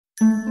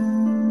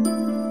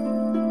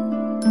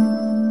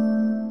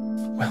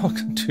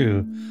Welcome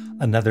to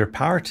another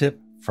power tip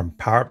from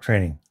Power Up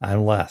Training.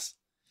 I'm Les.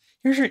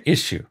 Here's your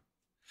issue.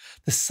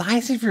 The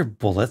size of your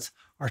bullets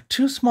are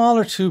too small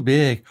or too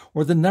big,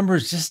 or the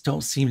numbers just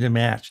don't seem to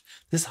match.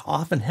 This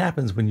often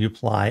happens when you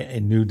apply a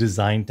new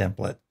design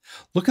template.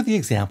 Look at the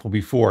example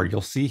before.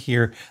 You'll see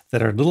here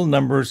that our little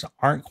numbers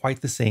aren't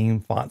quite the same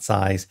font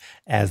size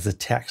as the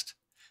text.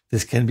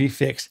 This can be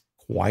fixed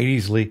quite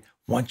easily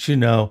once you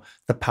know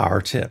the power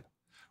tip.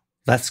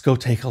 Let's go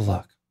take a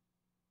look.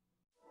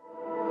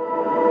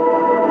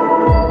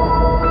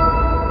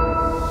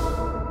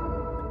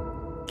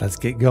 Let's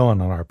get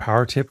going on our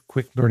power tip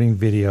quick learning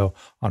video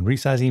on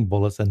resizing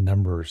bullets and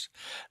numbers.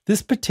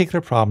 This particular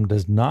problem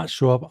does not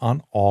show up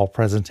on all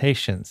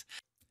presentations.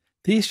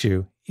 The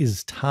issue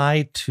is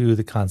tied to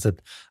the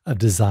concept of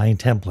design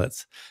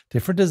templates.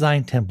 Different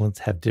design templates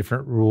have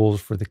different rules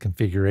for the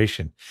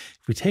configuration.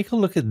 If we take a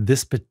look at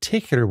this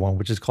particular one,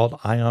 which is called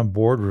Ion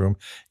Boardroom,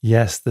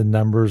 yes, the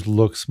numbers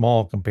look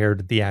small compared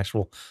to the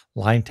actual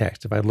line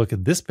text. If I look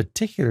at this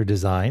particular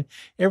design,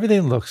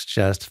 everything looks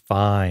just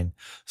fine.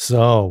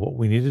 So what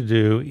we need to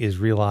do is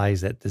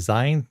realize that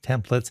design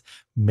templates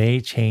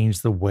may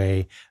change the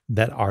way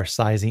that our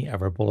sizing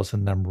of our bullets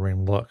and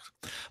numbering looks.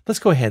 Let's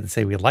go ahead and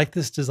say we like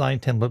this design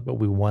template, but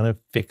we want to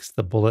fix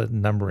the bullet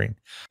and numbering.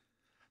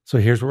 So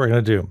here's what we're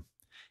going to do.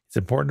 It's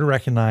important to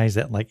recognize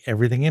that, like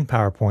everything in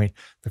PowerPoint,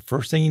 the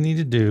first thing you need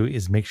to do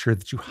is make sure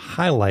that you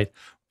highlight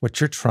what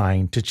you're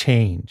trying to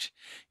change.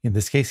 In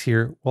this case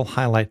here, we'll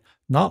highlight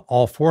not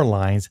all 4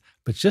 lines,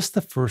 but just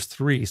the first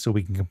 3 so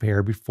we can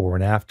compare before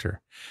and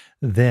after.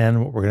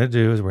 Then what we're going to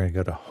do is we're going to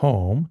go to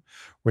Home.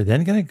 We're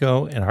then going to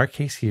go, in our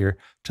case here,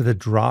 to the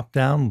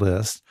drop-down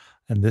list.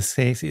 In this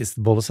case, it's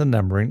the bullets and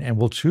numbering, and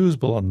we'll choose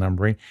bullet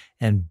numbering,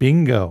 and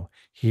bingo,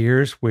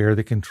 here's where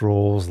the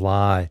controls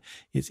lie.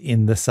 It's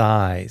in the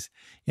size.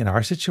 In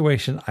our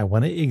situation, I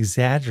want to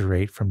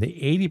exaggerate from the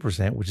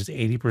 80%, which is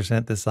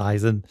 80% the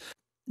size of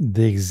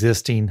the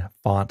existing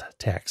font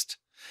text.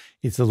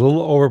 It's a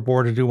little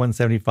overboard to do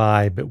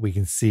 175, but we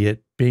can see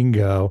it.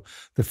 Bingo.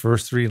 The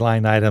first 3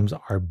 line items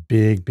are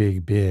big,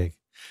 big, big.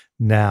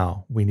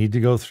 Now we need to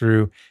go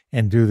through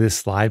and do this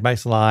slide by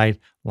slide,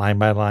 line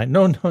by line.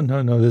 No.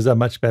 There's a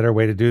much better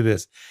way to do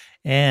this.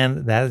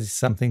 And that is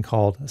something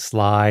called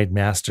Slide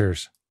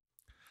Masters.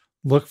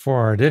 Look for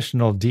our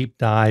additional deep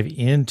dive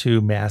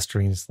into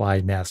mastering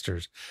Slide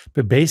Masters.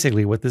 But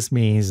basically what this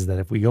means is that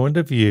if we go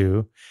into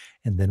View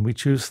and then we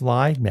choose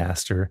Slide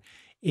Master,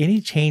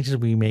 any changes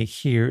we make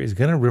here is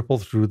going to ripple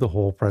through the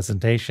whole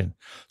presentation.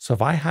 So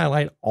if I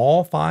highlight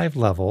all 5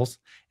 levels,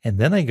 and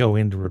then I go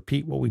in to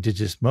repeat what we did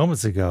just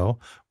moments ago,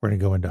 we're going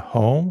to go into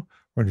Home.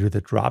 We're going to do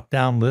the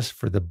drop-down list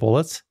for the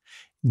bullets.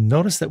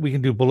 Notice that we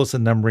can do bullets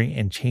and numbering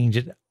and change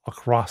it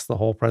across the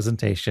whole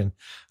presentation.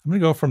 I'm going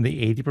to go from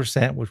the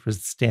 80%, which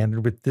was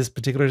standard with this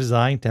particular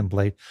design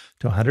template,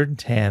 to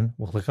 110.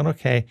 We'll click on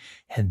OK,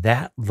 and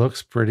that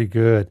looks pretty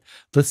good.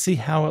 Let's see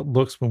how it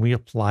looks when we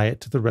apply it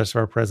to the rest of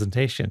our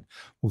presentation.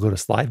 We'll go to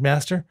Slide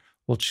Master.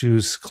 We'll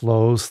choose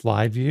Close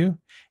Slide View,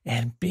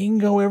 and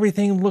bingo,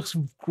 everything looks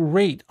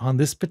great on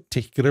this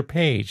particular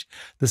page.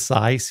 The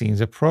size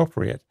seems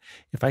appropriate.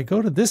 If I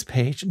go to this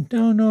page,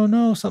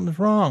 no, something's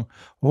wrong.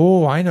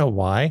 Oh, I know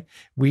why.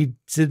 We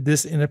did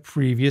this in a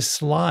previous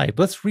slide.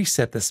 Let's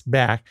reset this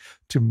back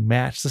to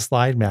match the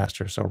Slide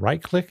Master. So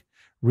right-click,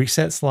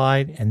 Reset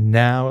Slide, and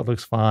now it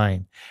looks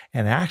fine.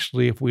 And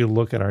actually, if we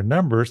look at our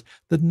numbers,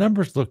 the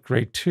numbers look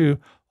great too,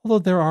 although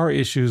there are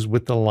issues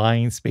with the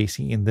line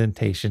spacing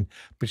indentation.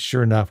 But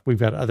sure enough, we've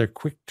got other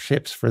quick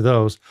tips for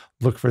those.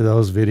 Look for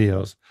those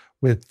videos.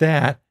 With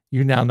that,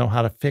 you now know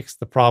how to fix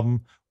the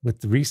problem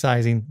with the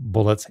resizing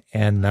bullets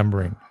and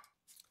numbering.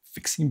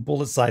 Fixing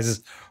bullet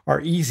sizes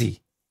are easy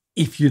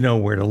if you know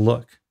where to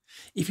look.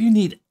 If you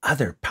need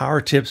other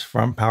power tips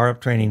from Power Up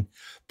Training,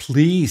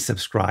 please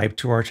subscribe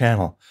to our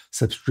channel.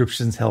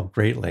 Subscriptions help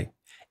greatly.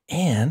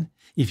 And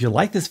if you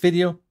like this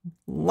video,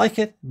 like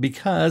it,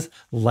 because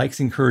likes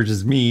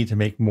encourages me to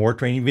make more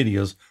training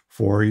videos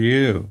for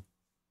you.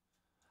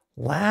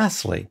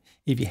 Lastly,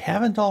 if you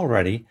haven't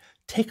already,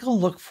 take a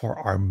look for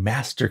our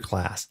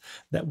masterclass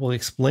that will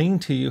explain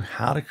to you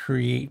how to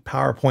create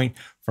PowerPoint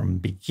from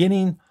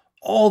beginning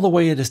all the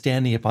way to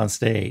standing up on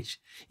stage.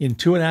 In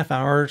 2.5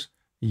 hours,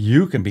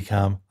 you can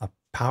become a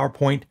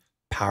PowerPoint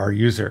power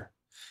user.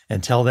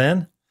 Until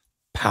then,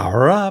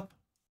 power up.